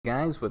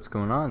Guys, what's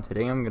going on?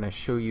 Today I'm going to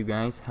show you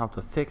guys how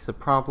to fix a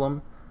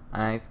problem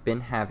I've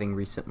been having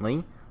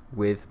recently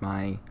with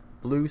my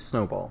blue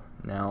snowball.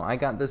 Now, I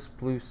got this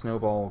blue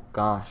snowball,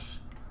 gosh,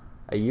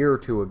 a year or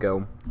two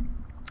ago,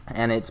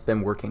 and it's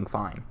been working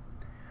fine.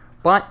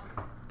 But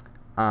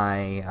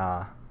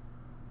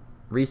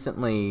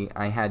recently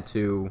I had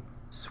to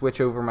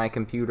switch over my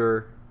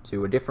computer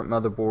to a different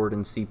motherboard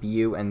and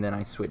CPU, and then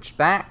I switched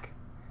back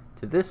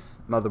to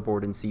this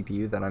motherboard and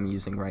CPU that I'm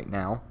using right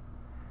now.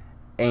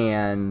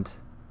 And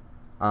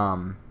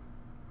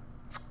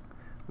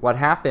what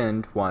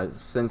happened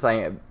was, since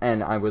I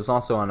was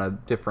also on a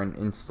different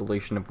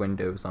installation of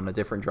Windows on a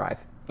different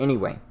drive.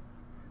 Anyway,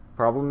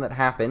 problem that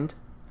happened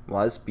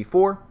was,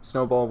 before,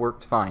 Snowball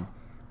worked fine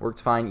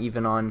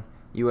even on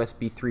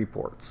USB 3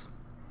 ports.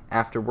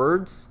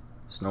 Afterwards,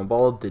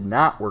 Snowball did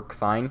not work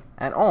fine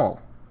at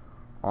all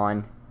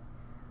on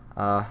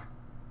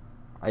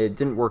it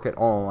didn't work at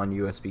all on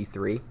USB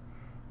 3,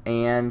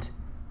 and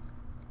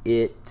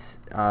it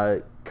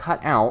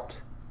cut out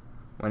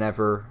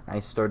whenever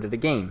I started a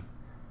game.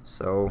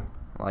 So,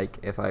 like,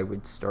 if I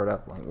would start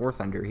up like War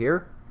Thunder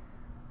here,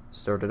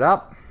 start it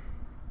up,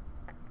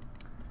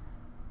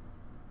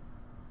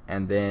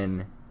 and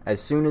then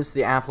as soon as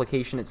the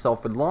application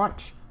itself would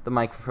launch, the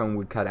microphone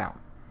would cut out,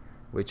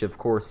 which of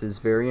course is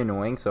very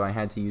annoying, so I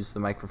had to use the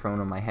microphone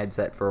on my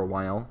headset for a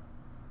while.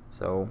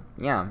 So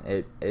yeah,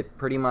 it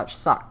pretty much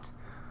sucked.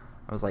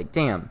 I was like,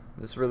 damn,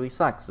 this really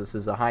sucks. This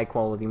is a high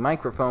quality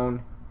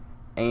microphone,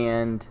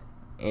 and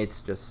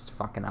it's just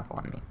fucking up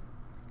on me.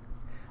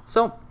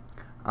 So,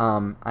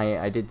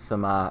 I did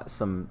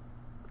some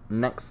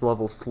next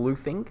level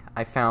sleuthing.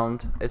 I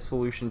found a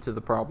solution to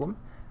the problem,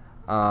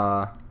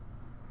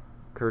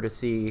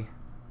 courtesy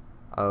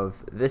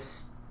of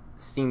this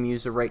Steam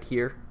user right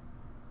here,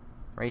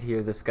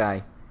 this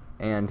guy,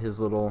 and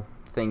his little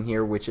thing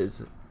here, which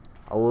is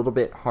a little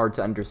bit hard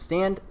to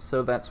understand,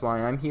 so that's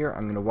why I'm here.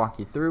 I'm going to walk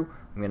you through.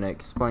 I'm going to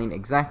explain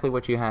exactly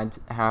what you had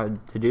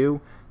to do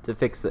to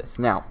fix this.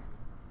 Now,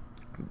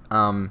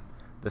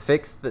 the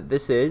fix that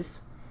this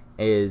is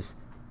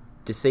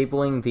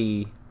disabling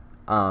the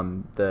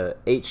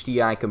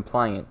HDI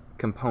compliant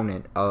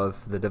component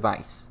of the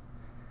device,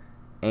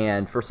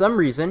 and for some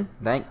reason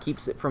that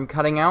keeps it from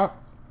cutting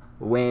out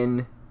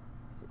when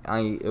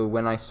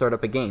I start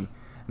up a game.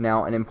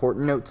 Now, an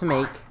important note to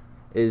make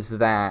is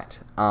that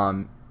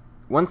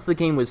once the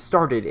game was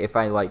started, if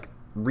I like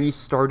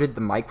restarted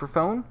the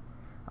microphone,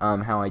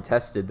 how I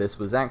tested this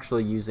was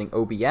actually using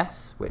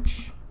OBS,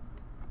 which,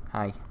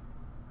 hi,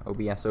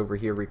 OBS over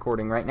here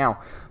recording right now.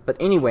 But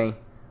anyway,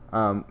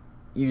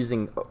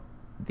 using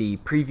the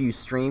preview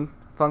stream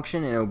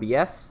function in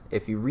OBS,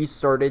 if you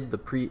restarted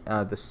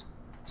the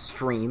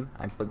stream,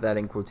 I put that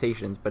in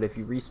quotations, but if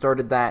you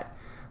restarted that,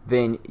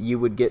 then you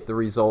would get the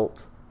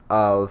result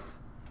of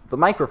the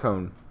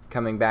microphone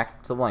coming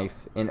back to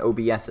life, in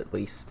OBS at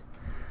least.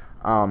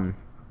 I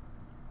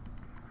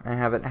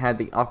haven't had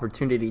the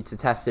opportunity to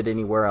test it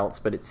anywhere else,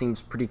 but it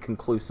seems pretty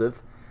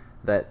conclusive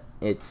that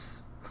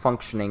it's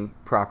functioning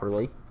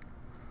properly.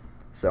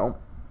 So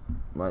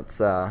let's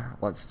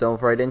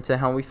delve right into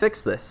how we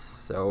fix this.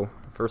 So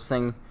first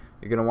thing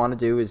you're going to want to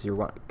do is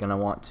you're going to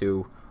want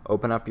to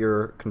open up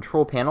your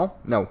control panel.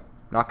 No,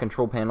 not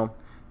control panel.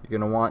 You're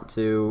going to want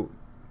to,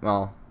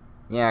 well,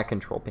 yeah,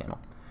 control panel.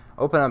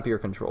 Open up your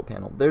control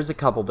panel. There's a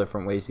couple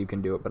different ways you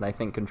can do it, but I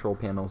think control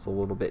panel is a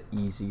little bit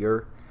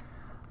easier.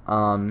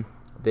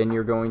 Then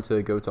you're going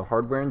to go to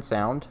hardware and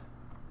sound.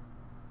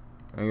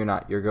 No, you're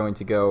not. You're going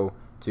to go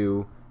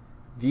to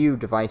view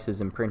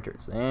devices and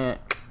printers. There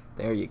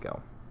you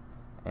go.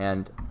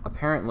 And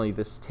apparently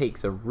this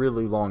takes a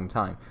really long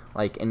time,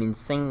 like an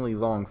insanely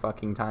long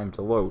fucking time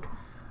to load.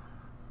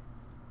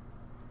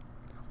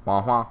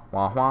 Wah wah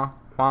wah wah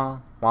wah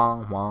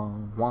wah wah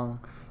wah.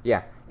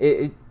 Yeah,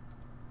 it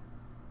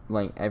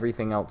like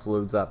everything else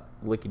loads up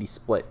lickety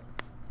split.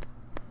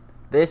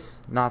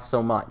 This, not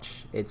so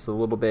much. It's a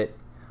little bit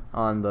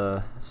on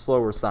the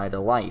slower side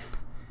of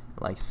life.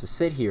 It likes to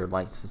sit here,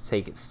 likes to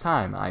take its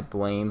time. I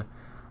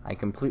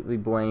completely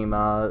blame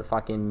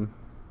fucking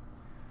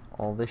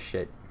all this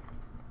shit.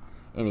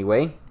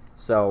 Anyway,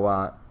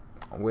 so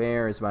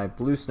where is my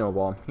blue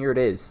snowball? Here it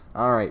is.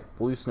 Alright,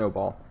 blue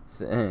snowball.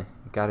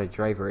 Got a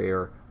driver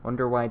error.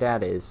 Wonder why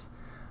that is.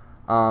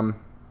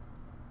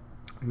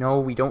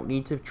 No, we don't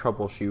need to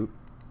troubleshoot.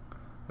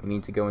 We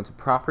need to go into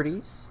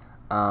properties.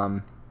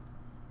 Wow.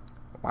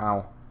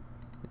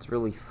 It's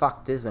really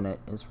fucked, isn't it?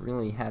 It's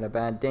really had a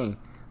bad day.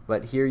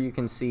 But here you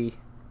can see,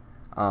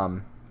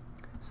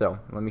 so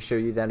let me show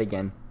you that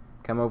again.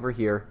 Come over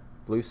here,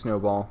 blue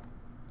snowball,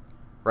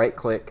 right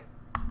click,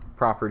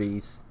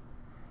 properties,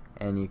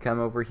 and you come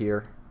over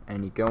here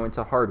and you go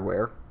into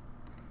hardware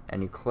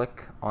and you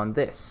click on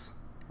this.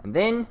 And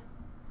then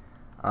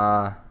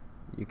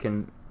you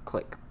can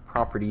click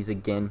properties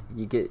again.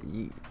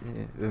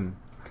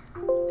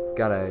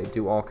 Gotta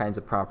do all kinds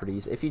of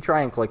properties. If you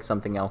try and click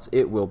something else,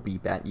 it will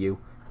beep at you.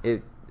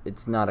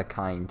 It's not a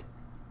kind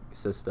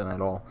system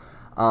at all.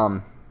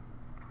 And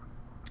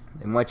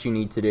what you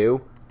need to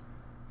do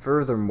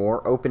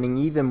Furthermore, opening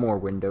even more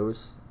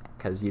windows,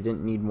 because you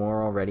didn't need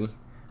more already.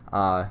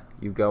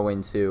 You go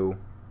into,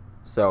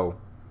 so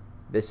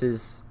this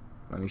is,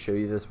 let me show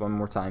you this one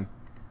more time.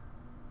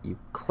 You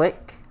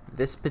click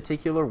this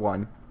particular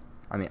one.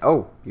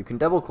 You can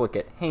double click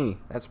it. Hey,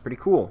 that's pretty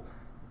cool.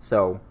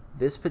 So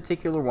this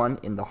particular one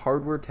in the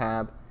hardware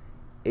tab,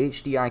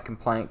 HDI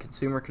compliant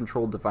consumer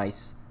controlled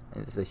device,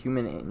 and it's a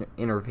human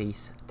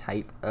interface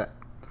type.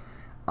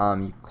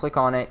 You click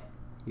on it,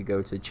 you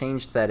go to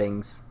change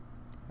settings,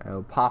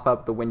 it'll pop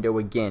up the window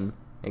again.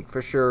 Make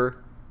for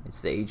sure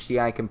it's the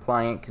HDI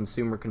compliant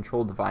consumer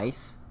controlled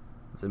device.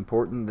 It's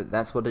important that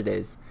that's what it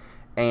is.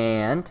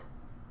 And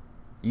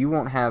you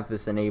won't have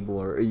this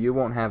enable, or you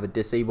won't have a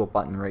disable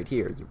button right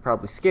here. You're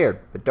probably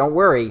scared, but don't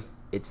worry,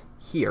 it's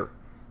here.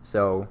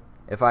 So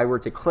if I were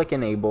to click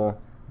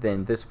enable,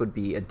 then this would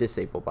be a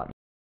disable button.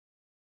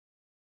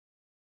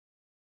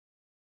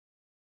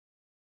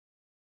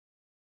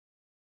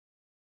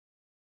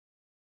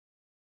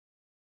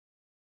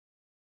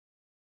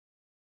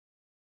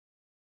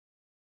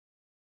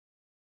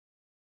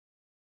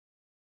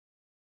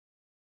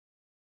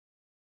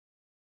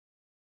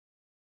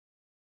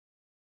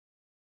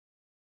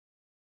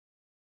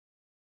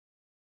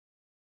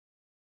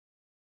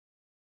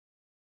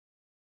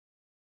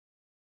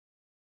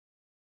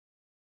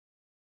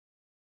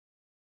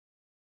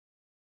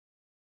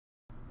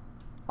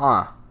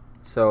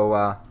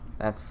 So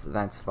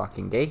that's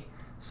fucking gay.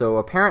 So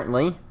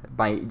apparently,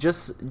 by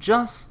just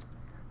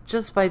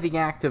by the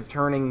act of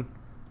turning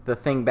the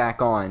thing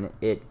back on,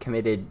 it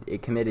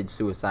committed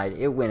suicide.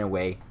 It went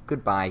away.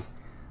 Goodbye.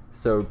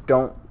 So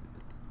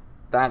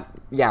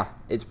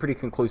it's pretty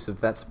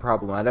conclusive. That's the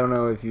problem. I don't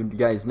know if you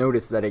guys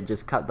noticed that it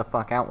just cut the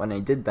fuck out when I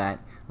did that.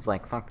 It's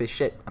like, fuck this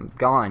shit, I'm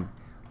gone.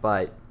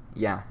 But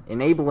yeah,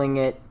 enabling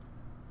it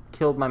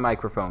killed my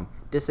microphone.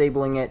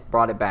 Disabling it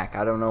brought it back.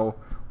 I don't know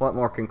what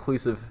more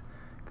conclusive,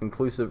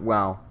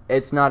 well,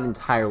 it's not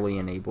entirely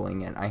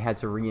enabling it. I had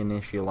to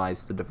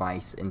reinitialize the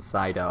device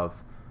inside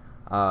of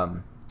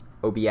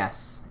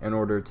OBS in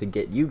order to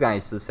get you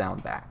guys the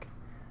sound back.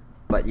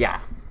 But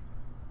yeah,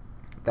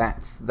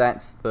 that's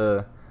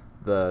the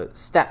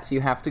steps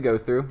you have to go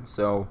through.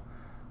 So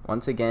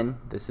once again,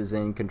 this is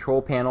in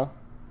control panel.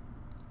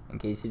 In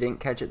case you didn't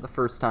catch it the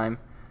first time,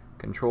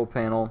 control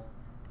panel,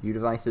 view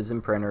devices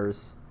and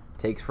printers,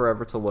 takes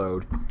forever to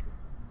load,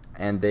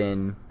 and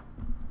then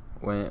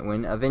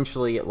when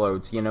eventually it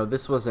loads, you know,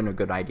 this wasn't a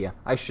good idea.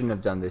 I shouldn't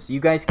have done this. You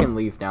guys can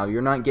leave now. You're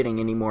not getting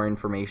any more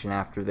information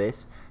after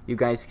this. You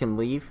guys can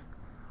leave.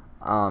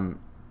 All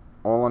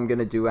I'm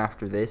gonna do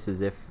after this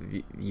is, if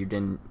you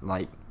didn't,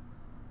 like,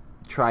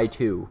 try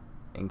to,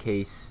 in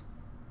case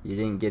you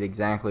didn't get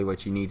exactly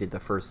what you needed the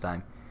first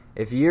time.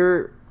 If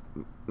your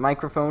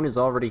microphone is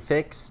already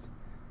fixed,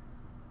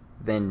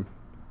 then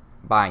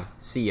bye.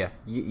 See ya.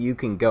 You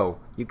can go.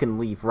 You can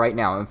leave right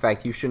now. In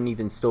fact, you shouldn't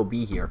even still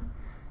be here.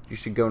 You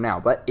should go now.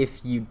 But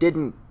if you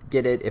didn't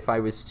get it, if I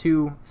was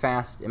too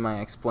fast in my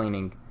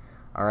explaining,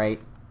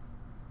 alright,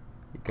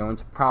 you go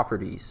into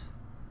properties.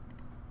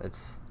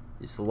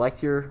 You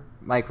select your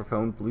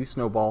microphone, Blue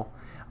Snowball.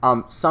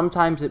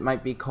 Sometimes it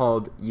might be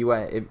called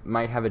it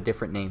might have a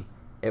different name.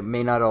 It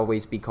may not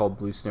always be called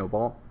Blue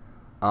Snowball.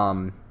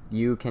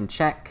 You can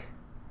check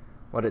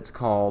what it's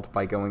called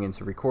by going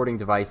into recording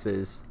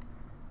devices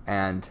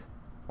and,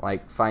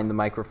 like, find the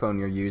microphone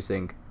you're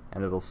using,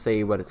 and it'll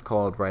say what it's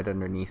called right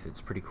underneath.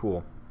 It's pretty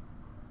cool.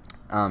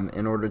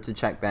 In order to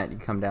check that, you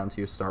come down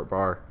to your start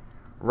bar,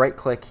 right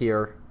click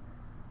here,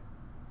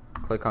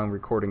 click on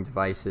recording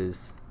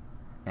devices,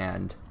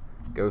 and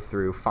go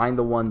through, find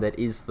the one that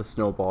is the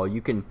Snowball. You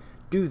can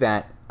do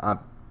that,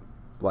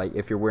 like,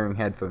 if you're wearing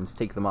headphones,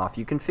 take them off.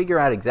 You can figure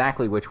out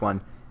exactly which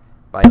one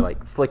by,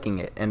 like, flicking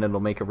it, and it'll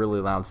make a really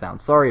loud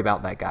sound. Sorry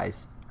about that,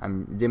 guys.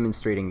 I'm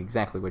demonstrating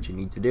exactly what you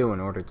need to do in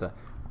order to...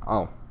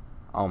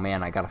 Oh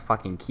man, I got a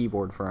fucking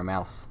keyboard for a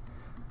mouse.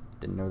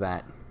 Didn't know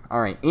that.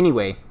 Alright,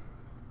 anyway.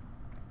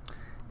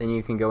 Then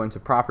you can go into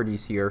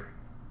properties here.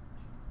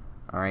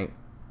 Alright,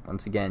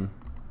 once again,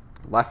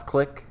 left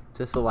click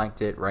to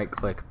select it, right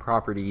click,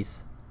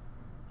 properties,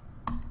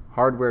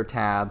 hardware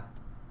tab,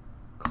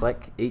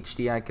 click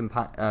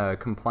HDI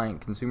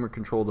compliant consumer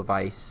control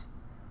device.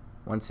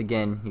 Once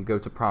again, you go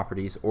to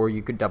properties, or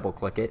you could double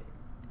click it.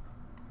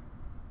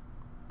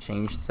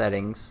 Change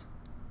settings,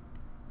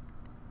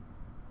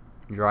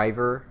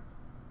 driver,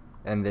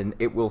 and then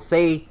it will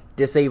say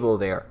disable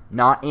there,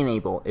 not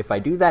enable. If I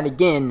do that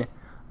again,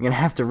 I'm gonna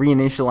have to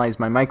reinitialize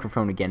my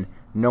microphone again.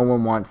 No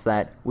one wants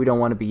that. We don't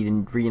want to be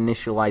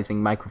reinitializing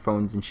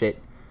microphones and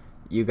shit.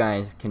 You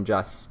guys can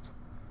just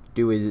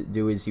do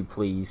as you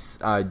please.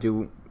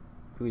 Do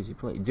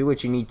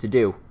what you need to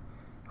do.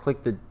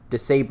 Click the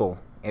disable.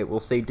 It will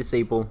say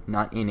disable,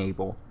 not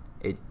enable.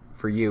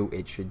 For you,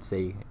 it should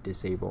say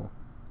disable.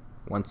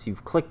 Once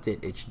you've clicked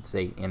it, it should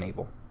say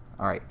enable.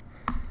 Alright.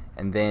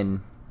 And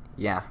then,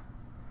 yeah,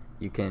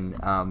 you can,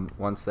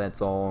 once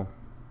that's all,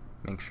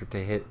 make sure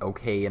to hit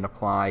OK and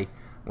apply.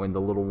 When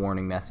the little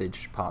warning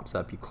message pops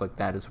up, you click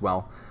that as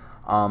well.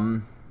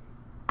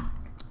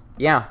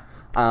 Yeah,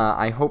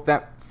 I hope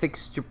that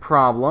fixed your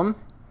problem.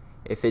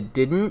 If it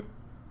didn't,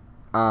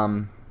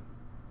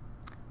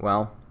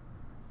 well,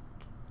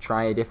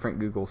 try a different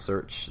Google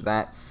search.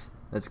 That's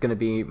gonna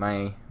be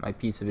my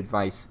piece of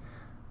advice.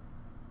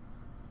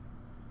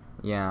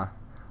 Yeah.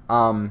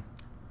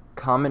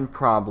 Common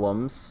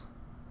problems.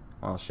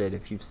 Well, shit,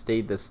 if you've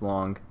stayed this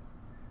long,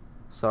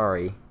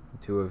 sorry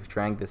to have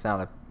dragged this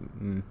out.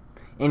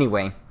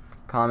 Anyway,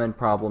 common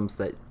problems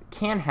that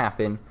can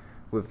happen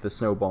with the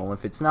Snowball,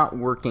 if it's not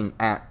working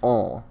at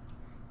all,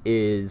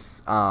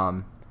 is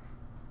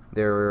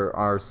there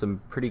are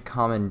some pretty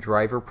common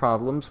driver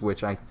problems,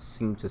 which I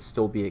seem to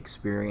still be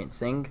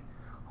experiencing.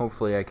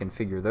 Hopefully I can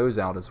figure those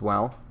out as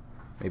well.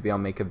 Maybe I'll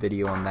make a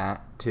video on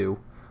that too.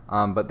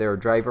 But there are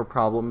driver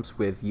problems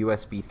with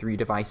USB 3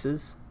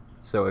 devices.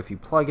 So if you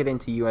plug it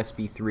into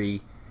USB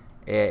 3,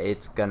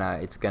 it's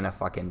gonna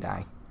fucking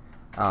die.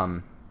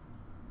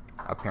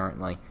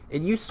 Apparently,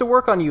 it used to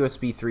work on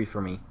USB 3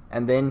 for me,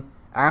 and then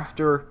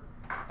after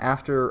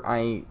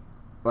I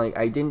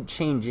didn't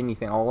change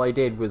anything. All I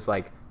did was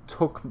like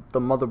took the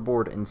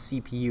motherboard and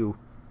CPU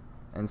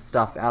and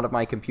stuff out of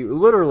my computer.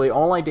 Literally,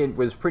 all I did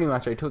was pretty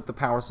much I took the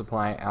power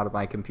supply out of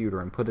my computer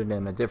and put it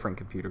in a different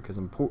computer because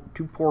I'm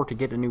too poor to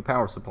get a new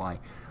power supply.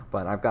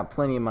 But I've got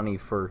plenty of money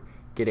for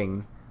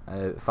getting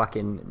a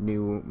fucking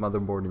new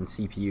motherboard and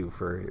CPU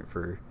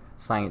for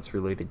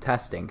science-related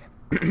testing.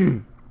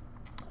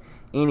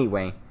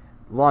 Anyway,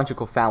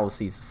 logical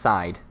fallacies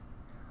aside,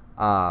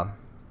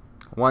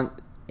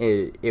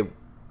 it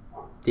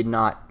did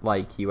not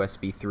like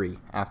USB 3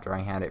 after I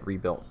had it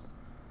rebuilt.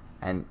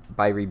 And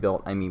by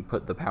rebuilt, I mean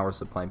put the power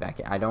supply back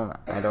in. I don't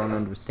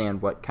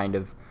understand what kind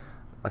of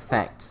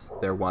effect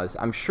there was.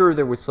 I'm sure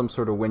there was some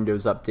sort of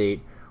Windows update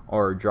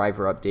or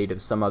driver update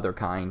of some other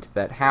kind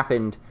that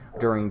happened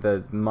during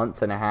the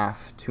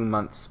month-and-a-half,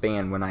 2-month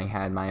span when I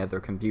had my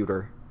other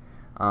computer.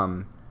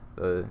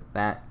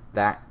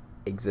 That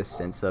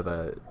existence of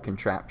a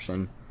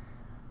contraption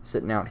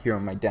sitting out here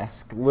on my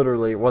desk.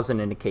 Literally, it wasn't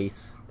in a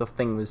case. The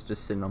thing was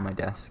just sitting on my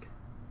desk.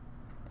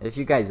 If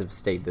you guys have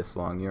stayed this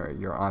long,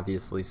 you're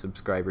obviously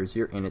subscribers.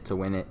 You're in it to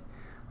win it.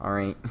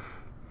 Alright?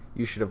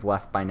 You should have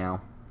left by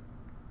now.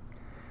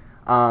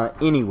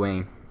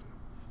 Anyway,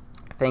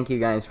 thank you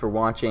guys for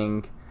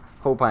watching.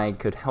 Hope I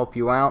could help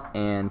you out,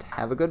 and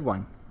have a good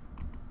one.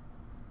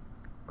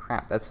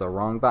 Crap, that's the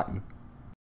wrong button.